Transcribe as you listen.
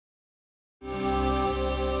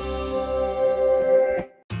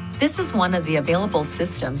This is one of the available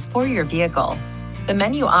systems for your vehicle. The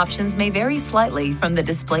menu options may vary slightly from the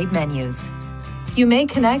displayed menus. You may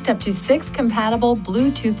connect up to 6 compatible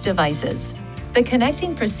Bluetooth devices. The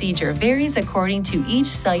connecting procedure varies according to each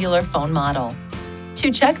cellular phone model.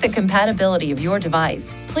 To check the compatibility of your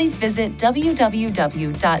device, please visit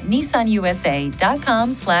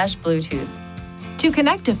www.nissanusa.com/Bluetooth. To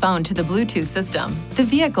connect a phone to the Bluetooth system, the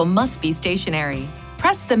vehicle must be stationary.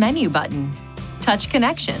 Press the menu button. Touch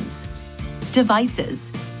Connections.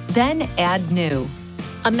 Devices. Then add New.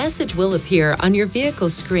 A message will appear on your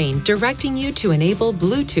vehicle's screen directing you to enable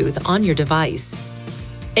Bluetooth on your device.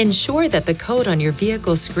 Ensure that the code on your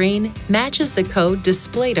vehicle screen matches the code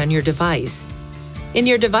displayed on your device. In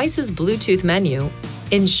your device's Bluetooth menu,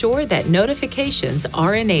 ensure that notifications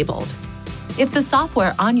are enabled. If the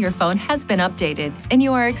software on your phone has been updated and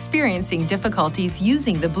you are experiencing difficulties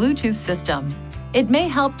using the Bluetooth system, it may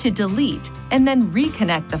help to delete and then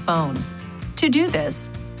reconnect the phone. To do this,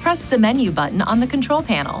 press the menu button on the control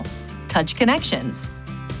panel. Touch Connections.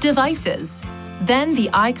 Devices. Then the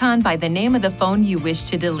icon by the name of the phone you wish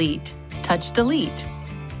to delete. Touch Delete.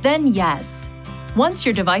 Then Yes. Once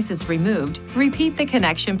your device is removed, repeat the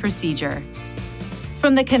connection procedure.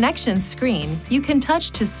 From the Connections screen, you can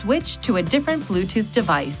touch to switch to a different Bluetooth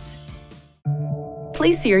device.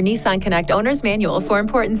 Please see your Nissan Connect Owner's Manual for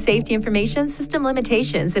important safety information, system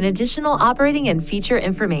limitations, and additional operating and feature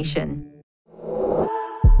information.